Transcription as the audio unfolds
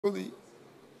Masoodi.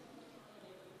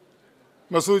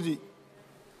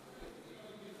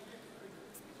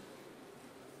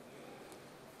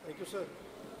 Thank you, sir.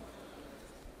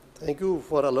 Thank you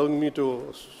for allowing me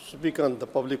to speak on the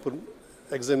public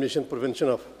examination prevention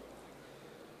of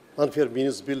unfair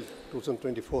means bill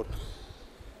 2024.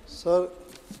 Sir,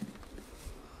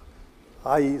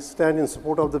 I stand in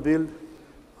support of the bill.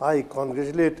 I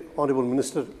congratulate Honorable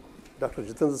Minister Dr.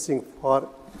 Jitendra Singh for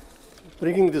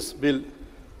bringing this bill,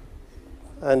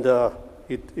 and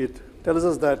it tells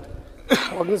us that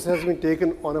cognizance has been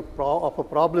taken on a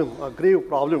grave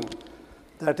problem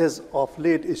that has of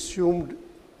late assumed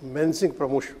menacing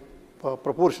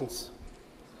proportions.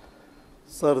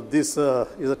 Sir, this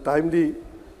is a timely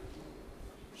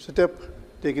step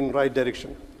taken in the right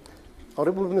direction.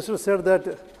 Honorable Minister said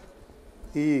that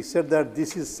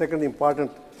this is second important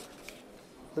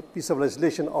piece of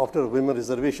legislation after Women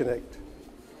Reservation Act,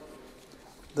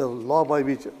 the law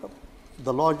which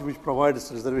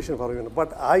provides reservation for women.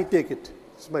 But I take it,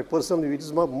 it's my personal view, it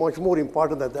is much more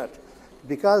important than that,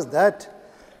 because that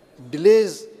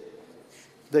delays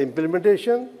the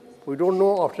implementation. We don't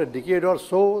know, after a decade or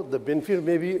so, the benefit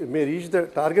may reach the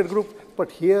target group,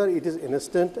 but here it is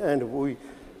instant, and we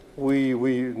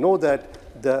know that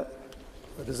the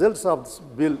results of this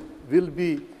bill will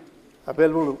be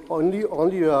available only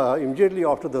immediately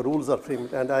after the rules are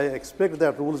framed, and I expect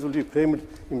that rules will be framed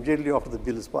immediately after the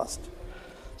bill is passed.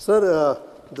 Sir,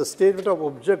 the statement of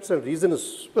objects and reasons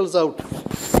spells out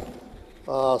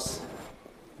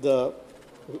the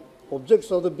objects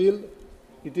of the bill.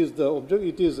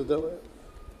 The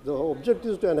object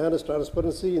is to enhance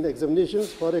transparency in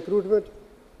examinations for recruitment,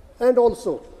 and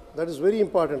also, that is very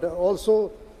important,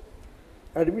 also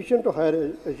admission to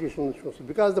higher education institutions,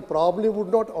 because the problem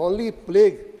would not only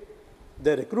plague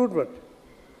the recruitment,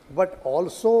 but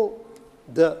also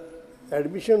the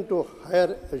admission to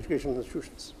higher education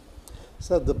institutions.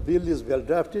 So the bill is well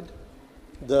drafted.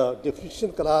 The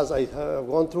definition clause I have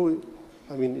gone through,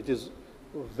 it is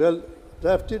well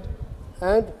drafted,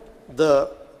 and the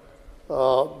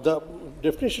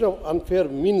definition of unfair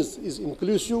means is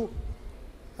inclusive,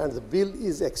 and the bill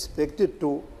is expected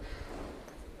to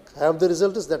have the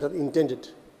results that are intended.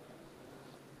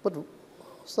 But,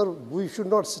 sir, we should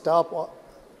not stop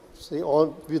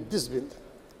with this bill,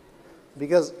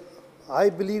 because I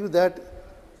believe that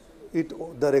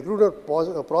the recruitment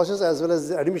process as well as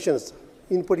the admissions,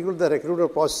 in particular the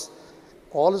recruitment process,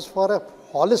 calls for a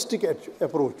holistic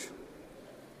approach.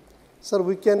 Sir,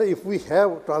 if we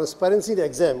have transparency in the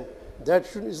exam, that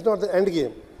is not the end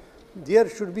game.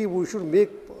 We should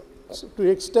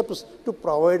take steps to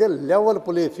provide a level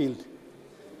play field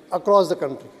across the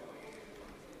country.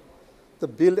 The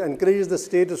bill encourages the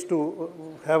states to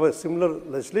have a similar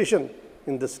legislation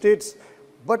in the states,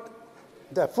 but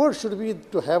the effort should be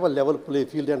to have a level play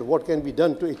field, and what can be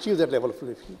done to achieve that level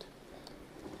play field.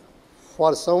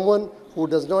 For someone who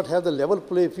does not have the level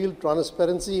play field,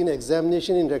 transparency in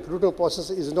examination in recruitment process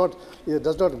does not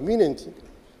mean anything,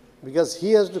 because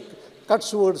he has to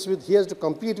he has to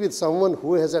compete with someone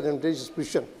who has an advantageous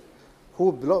position,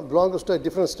 who belongs to a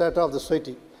different strata of the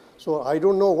society. So I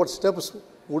don't know what steps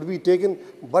would be taken,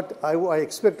 but I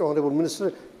expect Honorable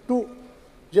Minister to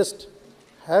just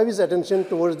have his attention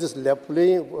towards this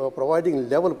providing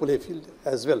level play field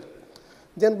as well.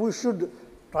 Then we should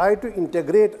try to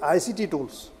integrate ICT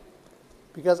tools,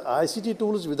 because ICT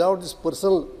tools, without this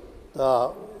personal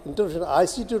intervention,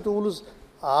 ICT tools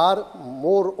are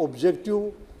more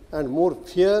objective and more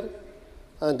fair,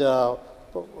 and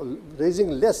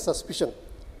raising less suspicion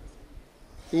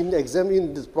in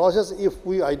this process.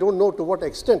 I don't know to what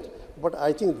extent, but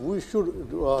I think we should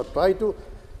try to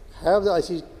have the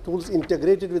ICT tools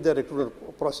integrated with the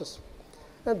recruitment process.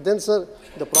 And then, sir,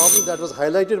 the problem that was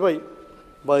highlighted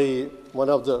by one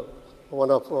of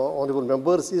honorable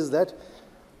members is that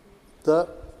the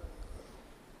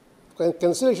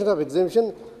cancellation of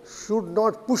exemption should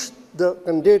not push the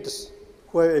candidates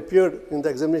who have appeared in the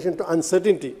examination to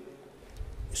uncertainty.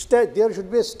 There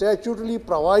should be a statutorily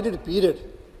provided period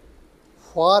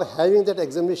for having that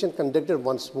examination conducted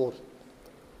once more.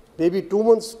 Maybe 2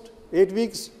 months, 8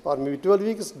 weeks, or maybe 12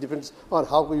 weeks, depends on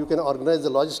how you can organize the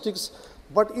logistics,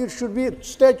 but it should be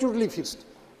statutorily fixed.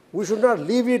 We should not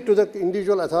leave it to the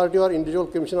individual authority or individual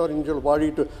commission or individual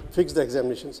body to fix the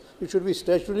examinations. It should be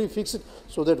statutorily fixed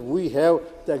so that we have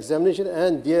the examination,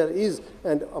 and there is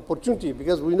an opportunity,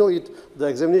 because we know the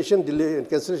examination delay and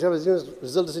cancellation of examinations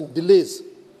results in delays,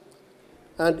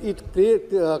 and it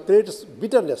creates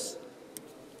bitterness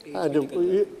and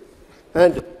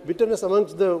bitterness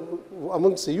amongst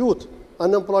the youth,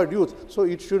 unemployed youth. So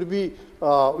it should be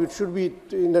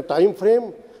in a time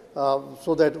frame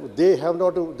so that they have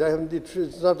not to,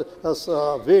 it's not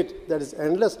a wait that is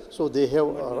endless. So they have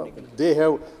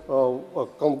an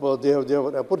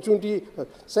opportunity.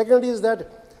 Second is that,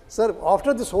 sir,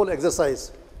 after this whole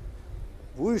exercise,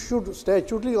 we should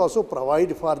statutorily also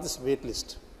provide for this wait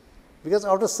list, because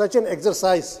after such an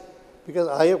exercise, because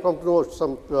I have come to know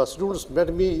some students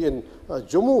met me in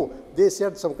Jammu, they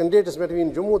said, some candidates met me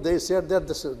in Jammu, they said that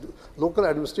this local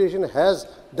administration has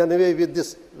done away with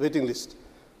this waiting list.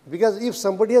 Because if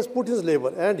somebody has put his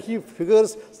labor and he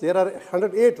figures there are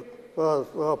 108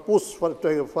 posts,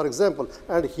 for example,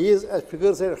 and he is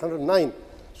figures at 109.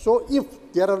 So if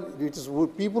there are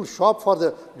people shop for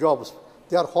the jobs,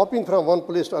 they are hopping from one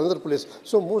place to another place.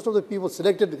 So most of the people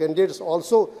selected candidates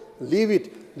also leaving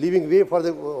way for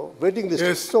the waiting list.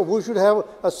 Yes. So we should have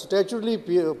a statutory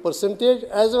percentage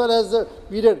as well as the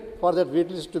period for that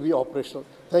wait list to be operational.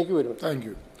 Thank you very much. Thank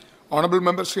you. Honorable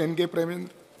Member Sri N.K. Premendra.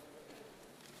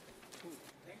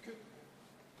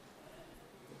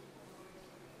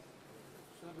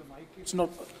 It's not.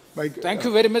 Thank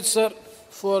you very much, sir,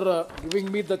 for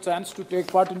giving me the chance to take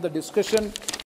part in the discussion.